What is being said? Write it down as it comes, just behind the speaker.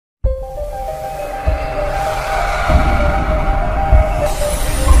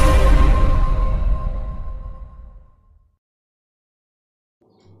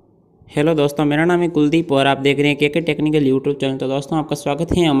Hello दोस्तों, मेरा नाम है कुलदीप और आप देख रहे हैं केके टेक्निकल यूट्यूब चैनल। तो दोस्तों आपका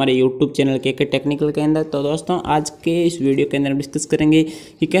स्वागत है हमारे यूट्यूब चैनल केके टेक्निकल के अंदर। तो दोस्तों आज के इस वीडियो के अंदर हम डिस्कस करेंगे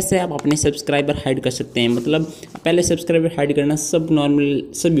कि कैसे आप अपने सब्सक्राइबर हाइड कर सकते हैं। मतलब पहले सब्सक्राइबर हाइड करना सब नॉर्मल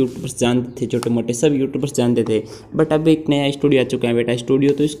सब यूट्यूबर्स जानते थे, छोटे मोटे सब यूट्यूबर्स जानते थे। बट अब एक नया स्टूडियो आ चुका है, बेटा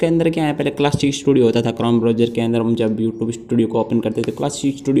स्टूडियो। तो इसके अंदर क्या है, पहले क्लासिक स्टूडियो होता था क्रोम ब्राउजर के अंदर। हम जब यूट्यूब स्टूडियो को ओपन करते थे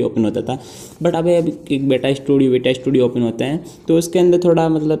क्लासिक स्टूडियो ओपन होता था। बट अब एक बेटा स्टूडियो ओपन होता है, तो उसके अंदर थोड़ा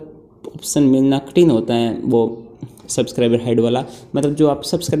मतलब ऑप्शन मिलना कठिन होता है। वो सब्सक्राइबर हाइड वाला, मतलब जो आप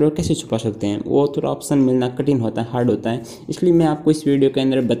सब्सक्राइबर कैसे छुपा सकते हैं, वो थोड़ा ऑप्शन मिलना कठिन होता है, हार्ड होता है। इसलिए मैं आपको इस वीडियो के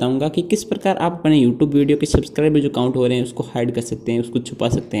अंदर बताऊंगा कि किस प्रकार आप अपने यूट्यूब वीडियो के सब्सक्राइबर जो काउंट हो रहे हैं उसको हाइड कर सकते हैं, उसको छुपा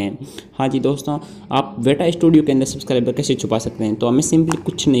सकते हैं। हाँ जी दोस्तों, आप बेटा स्टूडियो के अंदर सब्सक्राइबर कैसे छुपा सकते हैं। तो हमें सिंपली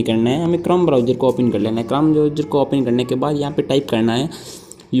कुछ नहीं करना है, हमें क्रोम ब्राउजर को ओपन कर लेना है। क्रोम ब्राउजर को ओपन करने के बाद यहाँ पर टाइप करना है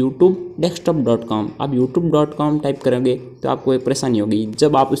youtube.desktop.com। आप youtube.com टाइप करोगे तो आपको एक परेशानी होगी।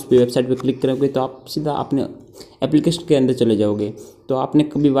 जब आप उस वेबसाइट पर क्लिक करोगे तो आप सीधा अपने एप्लीकेशन के अंदर चले जाओगे। तो आपने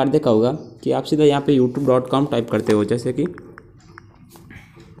कभी बार देखा होगा कि आप सीधा यहाँ पे youtube.com टाइप करते हो, जैसे कि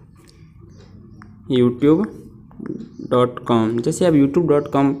youtube.com। जैसे आप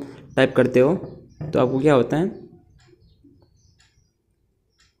youtube.com टाइप करते हो तो आपको क्या होता है,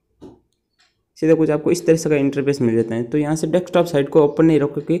 सीधा कुछ आपको इस तरह से का इंटरफेस मिल जाता है। तो यहाँ से डेस्कटॉप साइट को ओपन नहीं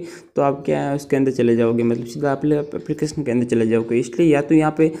रखोगे तो आप क्या है उसके अंदर चले जाओगे, मतलब सीधा आप एप्लीकेशन के अंदर चले जाओगे। इसलिए या तो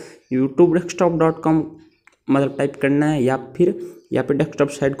यहाँ पे youtube.desktop.com मतलब टाइप करना है, या फिर यहाँ पे डेस्कटॉप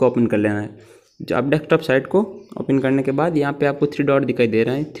साइट को ओपन कर लेना है। जो आप डेस्कटॉप साइट को ओपन करने के बाद यहाँ पे आपको 3 डॉट दिखाई दे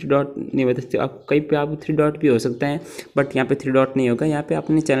रहा है। 3 डॉट नहीं बता, आप कहीं पे आपको 3 डॉट भी हो सकता है, बट यहाँ पे 3 डॉट नहीं होगा। यहाँ पे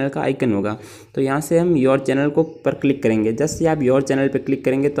अपने चैनल का आइकन होगा। तो यहाँ से हम योर चैनल को पर क्लिक करेंगे। जैसे आप योर चैनल पे क्लिक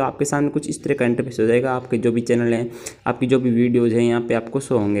करेंगे तो आपके सामने कुछ इस तरह का इंटरफेस हो जाएगा। आपके जो भी चैनल हैं, आपकी जो भी वीडियोज़ हैं, यहाँ पर आपको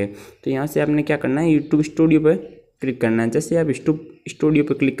शो होंगे। तो यहाँ से आपने क्या करना है, यूट्यूब स्टूडियो पर क्लिक करना है। जैसे आप यूट्यूब स्टूडियो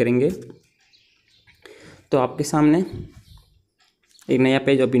पर क्लिक करेंगे तो आपके सामने एक नया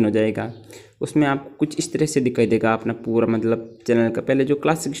पेज ओपन हो जाएगा। उसमें आपको कुछ इस तरह से दिखाई देगा अपना पूरा मतलब चैनल का। पहले जो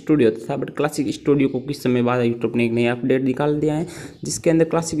क्लासिक स्टूडियो होता था, बट क्लासिक स्टूडियो को कुछ समय बाद यूट्यूब ने एक नया अपडेट निकाल दिया है, जिसके अंदर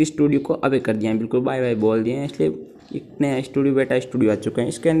क्लासिक स्टूडियो को अवे कर दिया है, बिल्कुल बाय बाय बोल दिए हैं। इसलिए एक नया स्टूडियो बेटा स्टूडियो आ चुका है।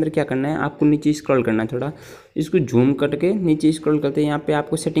 इसके अंदर क्या करना है, आपको नीचे स्क्रॉल करना है, थोड़ा इसको झूम करके नीचे स्क्रॉल करते हैं। यहाँ पे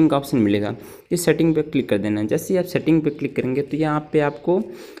आपको सेटिंग का ऑप्शन मिलेगा, इस सेटिंग पे क्लिक कर देना है। जैसे ही आप सेटिंग पे क्लिक करेंगे तो यहाँ पे आपको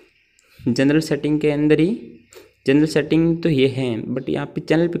जनरल सेटिंग के अंदर ही, जनरल सेटिंग तो ये है, बट यहाँ पे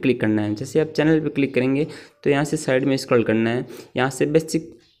चैनल पे क्लिक करना है। जैसे आप चैनल पे क्लिक करेंगे तो यहाँ से साइड में स्क्रॉल करना है, यहाँ से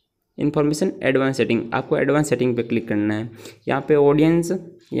बेसिक इन्फॉर्मेशन एडवांस सेटिंग, आपको एडवांस सेटिंग पे क्लिक करना है। यहाँ पे ऑडियंस,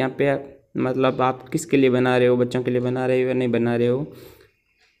 यहाँ पे मतलब आप किसके लिए बना रहे हो, बच्चों के लिए बना रहे हो या नहीं बना रहे हो,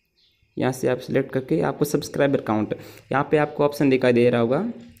 यहाँ से आप सिलेक्ट करके आपको सब्सक्राइबर काउंट, यहाँ पे आपको ऑप्शन दिखाई दे रहा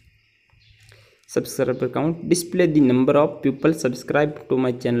होगा subscriber count, display the number of people subscribe to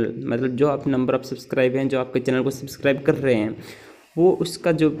my channel. मतलब जो आप नंबर ऑफ सब्सक्राइब हैं, जो आपके चैनल को सब्सक्राइब कर रहे हैं, वो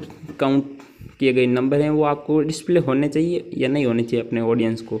उसका जो काउंट किए गए नंबर हैं वो आपको डिस्प्ले होने चाहिए या नहीं होने चाहिए अपने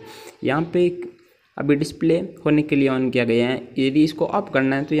ऑडियंस को। यहाँ पे अभी डिस्प्ले होने के लिए ऑन किया गया है। यदि इसको ऑफ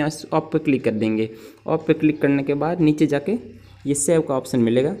करना है तो यहाँ से ऑफ पे क्लिक कर देंगे। ऑफ पे क्लिक करने के बाद नीचे जाके ये सेव का ऑप्शन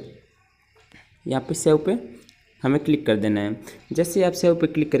मिलेगा, यहाँ पे सेव पे हमें क्लिक कर देना है। जैसे आप सेव पे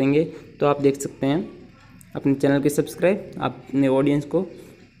क्लिक करेंगे तो आप देख सकते हैं अपने चैनल के सब्सक्राइब, अपने ऑडियंस को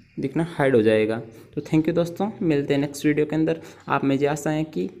दिखना हाइड हो जाएगा। तो थैंक यू दोस्तों, मिलते हैं नेक्स्ट वीडियो के अंदर। आप मुझे आशा है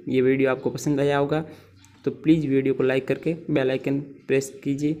कि ये वीडियो आपको पसंद आया होगा। तो प्लीज़ वीडियो को लाइक करके बेल आइकन प्रेस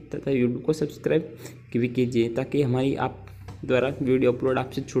कीजिए तथा यूट्यूब को सब्सक्राइब भी कीजिए, ताकि हमारी आप द्वारा वीडियो अपलोड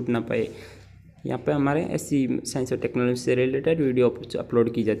आपसे छूट ना पाए। यहाँ पे हमारे ऐसी साइंस और टेक्नोलॉजी से रिलेटेड वीडियो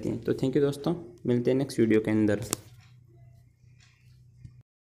अपलोड की जाती हैं। तो थैंक यू दोस्तों, मिलते हैं नेक्स्ट वीडियो के अंदर।